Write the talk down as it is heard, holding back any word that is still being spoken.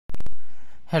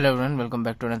Hello everyone, welcome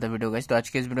back to another video guys. तो आज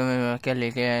के इस वीडियो में मैं क्या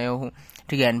लेके आया हूँ,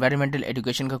 ठीक है, एनवायरमेंटल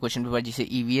एजुकेशन का क्वेश्चन पेपर जिसे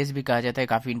ईवीएस भी कहा जाता है।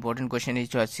 काफी इंपॉर्टेंट क्वेश्चन है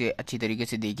जो अच्छी तरीके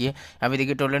से देखिए। यहाँ पे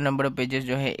देखिए टोटल नंबर ऑफ पेजेस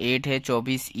जो है 8 है।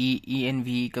 24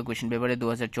 ENV का क्वेश्चन पेपर है,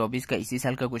 2024 का, इसी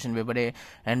साल का क्वेश्चन पेपर है।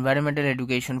 एनवायरमेंटल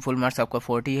एजुकेशन फुल मार्क्स आपका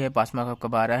 40 है, पास मार्क आपका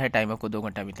 12 है, टाइम आपको 2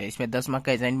 घंटा मिलता है। इसमें 10 मार्क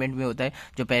का असाइनमेंट भी होता है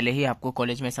जो पहले ही आपको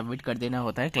कॉलेज में सबमिट कर देना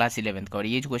होता है क्लास 11 का। और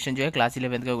ये क्वेश्चन जो है क्लास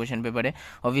 11 का क्वेश्चन पेपर है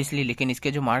ऑब्वियसली, लेकिन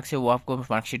इसके जो मार्क्स है वो आपको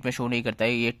मार्कशीट में शो नहीं करता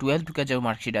है। ये 12th का जो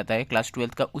मार्कशीट आता है क्लास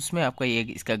 12 का, उसमें आपका ये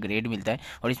इसका ग्रेड मिलता है।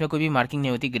 और इसमें कोई भी मार्किंग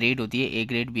नहीं होती, ग्रेड होती है, A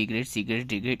grade, B grade, C grade,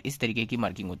 D grade, इस तरीके की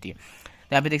मार्किंग होती है। तो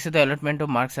यहाँ पे देख सकते हो अलॉटमेंट ऑफ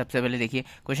मार्क्स। सबसे पहले देखिए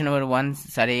क्वेश्चन नंबर 1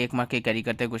 सारे 1 मार्क के कैरी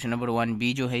करता है। क्वेश्चन नंबर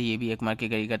 1B जो है ये भी 1 मार्क के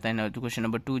कैरी करता है। क्वेश्चन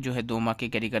नंबर 2 जो है 2 मार्क के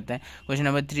कैरी करता है। क्वेश्चन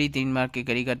नंबर 3 3 मार्क के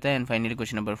कैरी करता है। And finally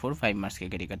question number 4 5 marks के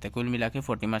कैरी करता है। कुल मिला के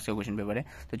 40 मार्क्स का क्वेश्चन पेपर है।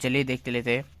 तो चलिए देखते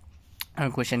लेते हैं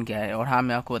क्वेश्चन क्या है। और हाँ,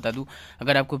 मैं आपको बता दूं,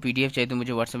 अगर आपको पीडीएफ चाहिए तो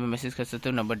मुझे व्हाट्सएप में मैसेज कर सकते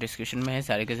हो, नंबर डिस्क्रिप्शन में है।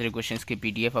 सारे के सारे क्वेश्चंस के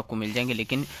पीडीएफ आपको मिल जाएंगे,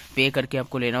 लेकिन पे करके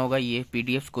आपको लेना होगा। ये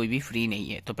पीडीएफ कोई भी फ्री नहीं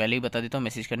है, तो पहले ही बता देता हूँ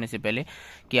मैसेज करने से पहले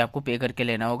कि आपको पे करके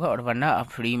लेना होगा, और वरना आप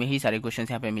फ्री में ही सारे क्वेश्चन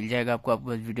यहाँ पे मिल जाएगा आपको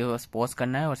वीडियो पॉज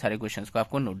करना है और सारे क्वेश्चन को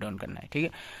आपको नोट डाउन करना है, ठीक है।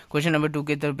 क्वेश्चन नंबर 2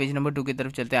 की तरफ, पेज नंबर 2 की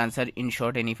तरफ चलते हैं। आंसर इन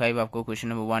शॉर्ट एनी 5 आपको क्वेश्चन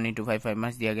नंबर 1 into 5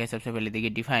 मार्क्स दिया गया है। सबसे पहले देखिए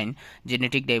define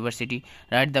genetic diversity,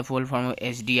 right the full form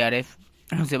SDRF।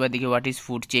 उसके बाद देखिए व्हाट इज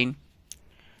फूड चेन।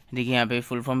 देखिए यहाँ पे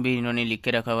फुल फॉर्म भी इन्होंने लिख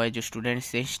के रखा हुआ है जो स्टूडेंट्स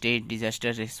से, स्टेट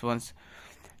डिजास्टर रिस्पांस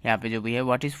यहाँ पे जो भी है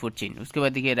व्हाट इज फूड चेन। उसके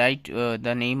बाद देखिए right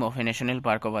the name of A national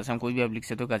park of Assam, कोई भी आप लिख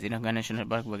सकते हो, काजीरंगा नेशनल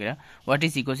पार्क वगैरह। व्हाट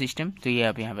इज इकोसिस्टम, तो ये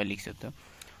आप यहाँ पे लिख सकते हो।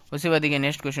 उसके बाद देखिए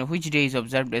next question, which day is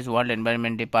observed as world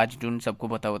environment day, 5 जून सबको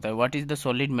पता होता है। What is the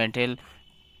solid metal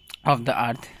of the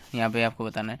earth, यहाँ पे आपको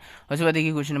बताना है। उसके बाद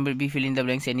देखिए question number B, fill in the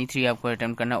blanks, any 3 आपको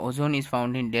अटेम्प्ट करना। Ozone is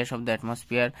found in dash of the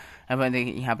atmosphere,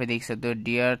 यहाँ पे देख सकते हो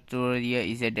डियर तो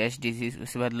इज ए डैश डिजीज।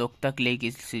 उसके बाद Loktak lake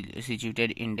is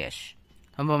situated in dash.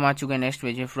 हम आ चुके हैं नेक्स्ट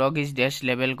पेज है। Frog is dash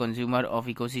level consumer of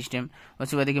ecosystem.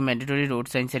 उसके बाद देखिए mandatory road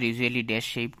science are usually dash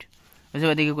shaped. उसके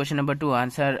बाद देखिए question number 2,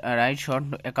 answer right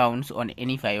short accounts on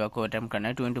any 5 आपको अटेम्प्ट करना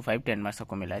है। 2 into 5 10 मार्क्स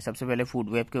आपको मिला है। सबसे पहले फूड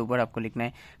वेब के ऊपर आपको लिखना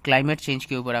है, क्लाइमेट चेंज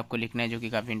के ऊपर आपको लिखना है, जो कि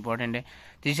काफी इंपॉर्टेंट है।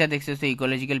 तीसरा देख सकते हो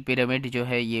इकोलॉजिकल पिरामिड जो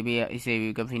है, ये भी इसे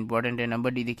भी काफी इंपॉर्टेंट है।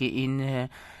 नंबर डी देखिए इन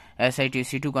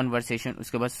SITC2 कन्वर्सेशन।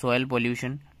 उसके बाद सॉयल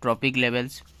पॉल्यूशन, ट्रॉपिक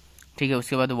लेवल्स, ठीक है।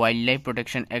 उसके बाद wild life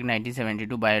protection act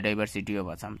 1972, biodiversity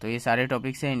of Assam. तो ये सारे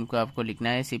टॉपिक्स हैं, इनको आपको लिखना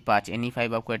है। सिर्फ 5 एनी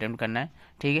 5 आपको अटेम्प्ट करना है,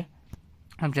 ठीक है।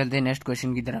 हम चलते हैं नेक्स्ट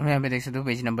क्वेश्चन की तरफ। यहाँ पे देख सकते हो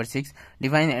page number 6,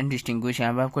 define and distinguish.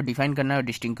 यहाँ पे आपको डिफाइन करना है और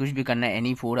डिस्टिंग्विश भी करना है।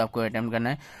 एनी 4 आपको अटेम्प्ट करना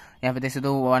है। यहाँ पे देख सकते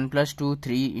हो 1 + 2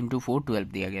 3 into 4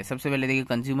 12 दिया गया। सबसे पहले देखिए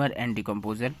कंज्यूमर एंड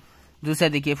डिकम्पोजर। दूसरा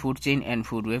देखिए food chain and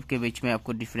food web के बीच में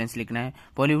आपको डिफरेंस लिखना है।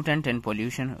 Pollutant and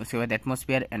pollution. उसके बाद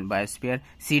atmosphere and biosphere,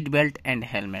 seat belt and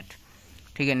helmet,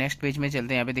 ठीक है। नेक्स्ट पेज में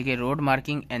चलते हैं। यहाँ पे देखिए road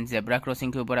marking and zebra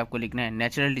crossing के ऊपर आपको लिखना है।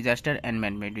 Natural disaster and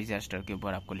man made disaster के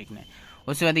ऊपर आपको लिखना है।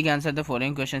 उसके बाद देखिए answer the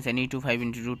following question, any 2 5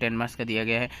 into 2 10 marks का दिया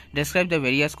गया है। Describe the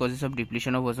various causes of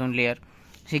depletion of ozone layer,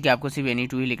 ठीक है, आपको सिर्फ एनी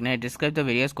 2 ही लिखना है। Describe the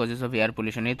various causes of air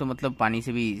pollution, ये तो मतलब पानी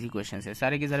से भी इजी क्वेश्चन है।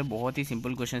 सारे के सारे बहुत ही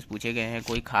सिंपल क्वेश्चन पूछे गए हैं,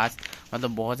 कोई खास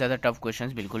मतलब बहुत ज्यादा टफ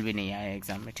क्वेश्चन बिल्कुल भी नहीं आया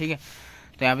एग्जाम में, ठीक है।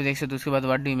 तो यहाँ पे देख सकते हो। उसके बाद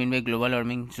what do you mean by global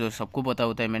warming, जो सबको पता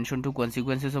होता है। Mention 2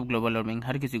 consequences of global warming,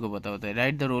 हर किसी को पता होता है।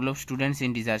 Right the role of students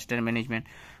in disaster management.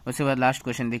 उसके बाद लास्ट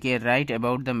क्वेश्चन देखिए, right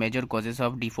about the major causes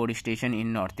of deforestation in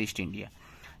north east India.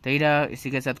 तो ये इसी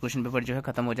के साथ क्वेश्चन पेपर जो है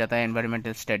खत्म हो जाता है,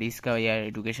 एनवायरमेंटल स्टडीज का या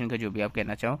एजुकेशन का, जो भी आप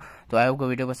कहना चाहो। तो आई होप को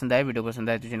वीडियो पसंद आए तो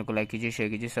चैनल को लाइक कीजिए, शेयर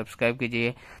कीजिए, सब्सक्राइब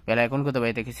कीजिए, बेल आइकन को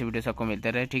दबाइए ताकि किसी वीडियो से आपको मिलता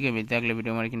रहे, ठीक है। मिलते हैं अगले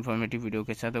वीडियो में एक इन्फॉर्मेटिव वीडियो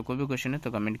के साथ। और कोई भी क्वेश्चन है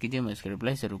तो कमेंट कीजिए, मैं इसका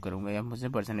रिप्लाई जरूर करूंगा, या मुझसे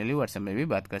पर्सनली व्हाट्सएप में भी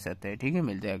बात कर सकते हैं, ठीक है।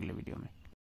 मिलते हैं अगले वीडियो में।